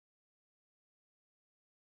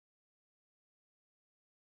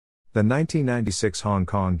The 1996 Hong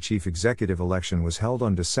Kong chief executive election was held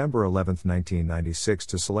on December 11, 1996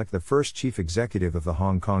 to select the first chief executive of the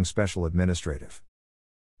Hong Kong Special Administrative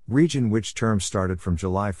Region, which term started from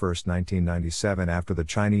July 1, 1997 after the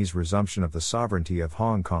Chinese resumption of the sovereignty of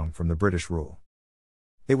Hong Kong from the British rule.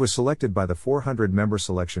 It was selected by the 400-member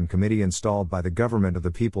selection committee installed by the Government of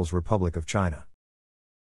the People's Republic of China.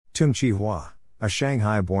 Tung Chee-hwa, a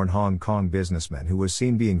Shanghai-born Hong Kong businessman who was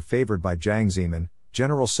seen being favored by Jiang Zemin,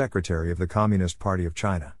 General Secretary of the Communist Party of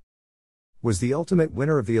China, was the ultimate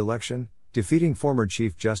winner of the election, defeating former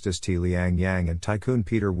Chief Justice Ti-liang Yang and tycoon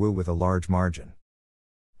Peter Wu with a large margin.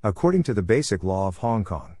 According to the Basic Law of Hong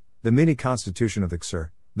Kong, the mini-constitution of the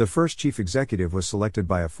HKSAR, the first chief executive was selected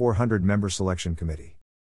by a 400-member selection committee.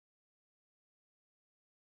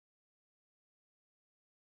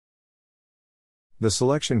 The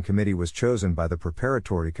selection committee was chosen by the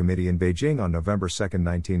Preparatory Committee in Beijing on November 2,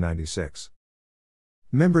 1996.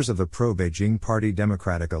 Members of the pro-Beijing Party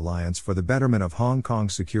Democratic Alliance for the Betterment of Hong Kong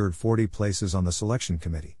secured 40 places on the selection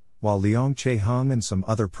committee, while Leung Cheh-hung and some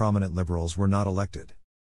other prominent liberals were not elected.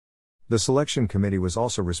 The selection committee was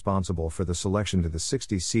also responsible for the selection to the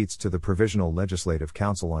 60 seats to the Provisional Legislative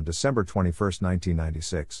Council on December 21,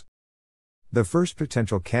 1996. The first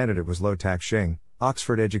potential candidate was Lo Tak-shing,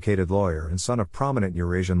 Oxford-educated lawyer and son of prominent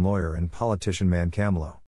Eurasian lawyer and politician Man Kam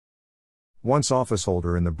Lo. Once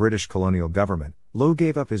officeholder in the British colonial government, Lo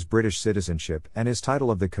gave up his British citizenship and his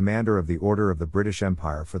title of the Commander of the Order of the British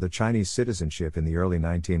Empire for the Chinese citizenship in the early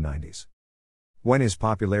 1990s. When his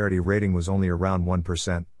popularity rating was only around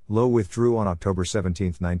 1%, Lo withdrew on October 17,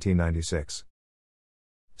 1996.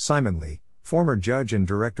 Simon Lee, former judge and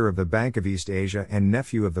director of the Bank of East Asia and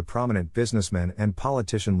nephew of the prominent businessman and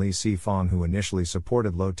politician Lee Si-fong, who initially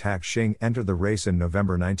supported Lo Tak-shing, entered the race in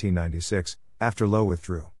November 1996, after Lo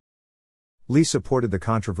withdrew. Lee supported the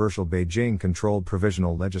controversial Beijing-controlled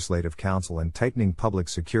Provisional Legislative Council and tightening public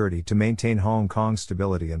security to maintain Hong Kong's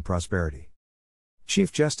stability and prosperity.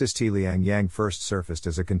 Chief Justice Ti-liang Yang first surfaced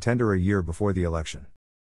as a contender a year before the election.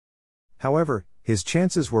 However, his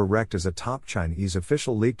chances were wrecked as a top Chinese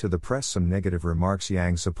official leaked to the press some negative remarks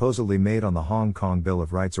Yang supposedly made on the Hong Kong Bill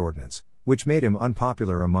of Rights Ordinance, which made him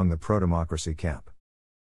unpopular among the pro-democracy camp.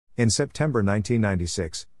 In September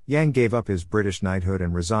 1996, Yang gave up his British knighthood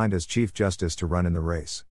and resigned as Chief Justice to run in the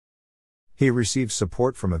race. He received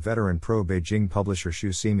support from a veteran pro-Beijing publisher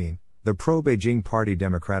Xu Ximin, the pro-Beijing Party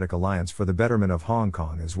Democratic Alliance for the Betterment of Hong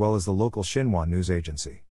Kong, as well as the local Xinhua news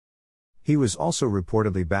agency. He was also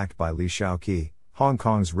reportedly backed by Li Shaoqi, Hong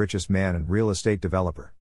Kong's richest man and real estate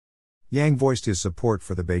developer. Yang voiced his support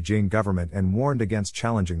for the Beijing government and warned against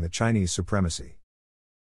challenging the Chinese supremacy.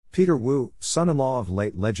 Peter Wu, son-in-law of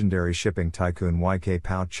late legendary shipping tycoon YK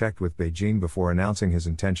Pao, checked with Beijing before announcing his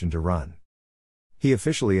intention to run. He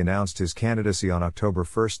officially announced his candidacy on October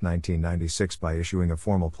 1, 1996 by issuing a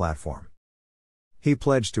formal platform. He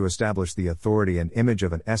pledged to establish the authority and image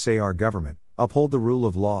of an SAR government, uphold the rule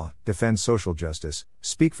of law, defend social justice,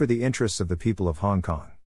 speak for the interests of the people of Hong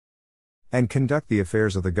Kong, and conduct the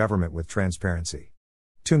affairs of the government with transparency.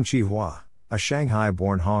 Tung Chee-hwa, a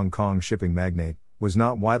Shanghai-born Hong Kong shipping magnate, was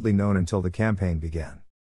not widely known until the campaign began.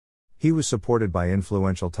 He was supported by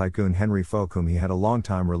influential tycoon Henry Fok, whom he had a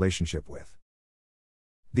long-time relationship with.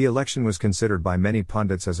 The election was considered by many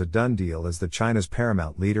pundits as a done deal, as the China's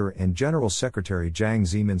paramount leader and General Secretary Jiang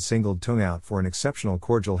Zemin singled Tung out for an exceptional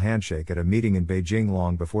cordial handshake at a meeting in Beijing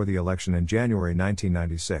long before the election in January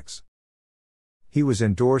 1996. He was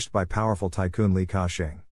endorsed by powerful tycoon Li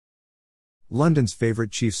Ka-shing. London's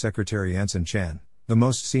favourite Chief Secretary Anson Chan, the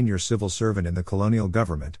most senior civil servant in the colonial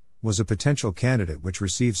government, was a potential candidate which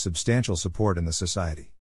received substantial support in the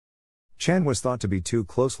society. Chan was thought to be too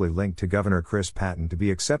closely linked to Governor Chris Patten to be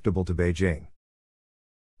acceptable to Beijing.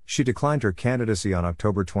 She declined her candidacy on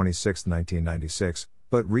October 26, 1996,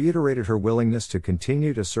 but reiterated her willingness to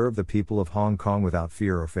continue to serve the people of Hong Kong without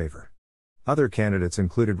fear or favor. Other candidates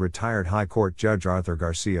included retired High Court Judge Arthur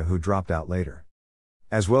Garcia, who dropped out later,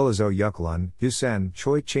 as well as Oh Yuk Lun, Yu Sen,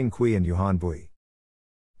 Choi Ching-kui and Yuhan Bui.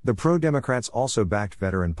 The pro-Democrats also backed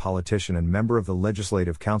veteran politician and member of the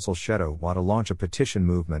Legislative Council Shedo Hwa to launch a petition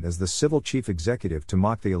movement as the civil chief executive to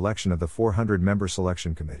mock the election of the 400-member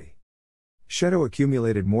selection committee. Shedo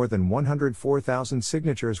accumulated more than 104,000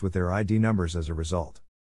 signatures with their ID numbers as a result.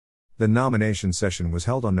 The nomination session was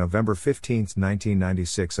held on November 15,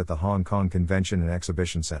 1996 at the Hong Kong Convention and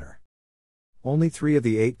Exhibition Center. Only 3 of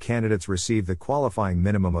the 8 candidates received the qualifying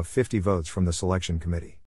minimum of 50 votes from the selection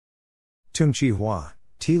committee. Tung Chee-hwa,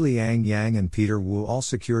 Ti-liang Yang and Peter Wu all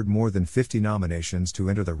secured more than 50 nominations to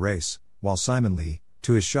enter the race, while Simon Lee,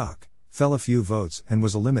 to his shock, fell a few votes and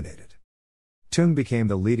was eliminated. Tung became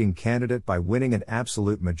the leading candidate by winning an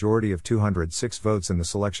absolute majority of 206 votes in the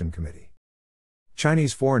selection committee.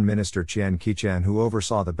 Chinese Foreign Minister Qian Keqian, who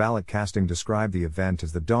oversaw the ballot casting, described the event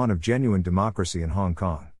as the dawn of genuine democracy in Hong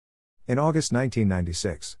Kong. In August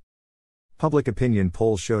 1996, public opinion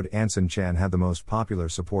polls showed Anson Chan had the most popular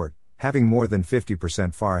support, having more than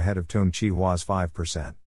 50%, far ahead of Tung Chee-hwa's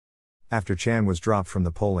 5%. After Chan was dropped from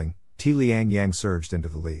the polling, Ti-liang Yang surged into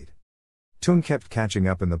the lead. Tung kept catching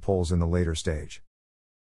up in the polls in the later stage.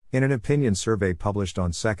 In an opinion survey published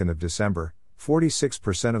on 2nd of December,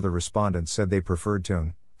 46% of the respondents said they preferred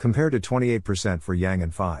Tung, compared to 28% for Yang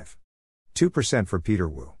and 5.2% for Peter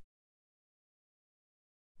Wu.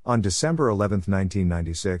 On December 11,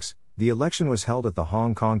 1996, the election was held at the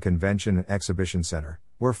Hong Kong Convention and Exhibition Center,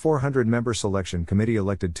 where 400-member selection committee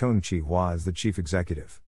elected Tung Chee-hwa as the chief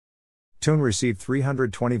executive. Tung received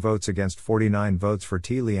 320 votes against 49 votes for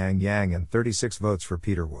Ti-liang Yang and 36 votes for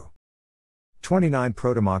Peter Wu. 29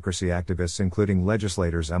 pro-democracy activists, including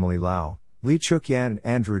legislators Emily Lau, Lee Chuk-yan and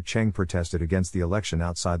Andrew Cheng, protested against the election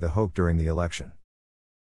outside the HKSAR during the election.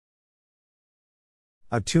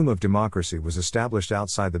 A tomb of democracy was established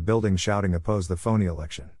outside the building, shouting oppose the phony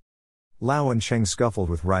election. Lau and Cheng scuffled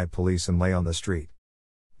with riot police and lay on the street.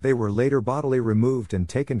 They were later bodily removed and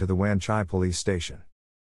taken to the Wan Chai police station.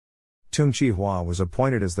 Tung Chee-hwa was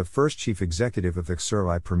appointed as the first chief executive of HKSAR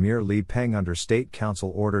by Premier Li Peng under State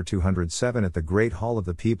Council Order 207 at the Great Hall of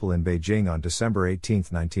the People in Beijing on December 18,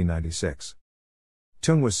 1996.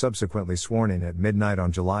 Tung was subsequently sworn in at midnight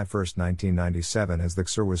on July 1, 1997, as the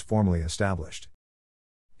HKSAR was formally established.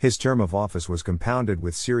 His term of office was compounded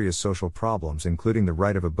with serious social problems, including the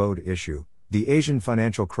right of abode issue, the Asian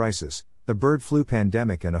financial crisis, the bird flu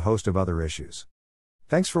pandemic, and a host of other issues.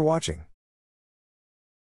 Thanks for watching.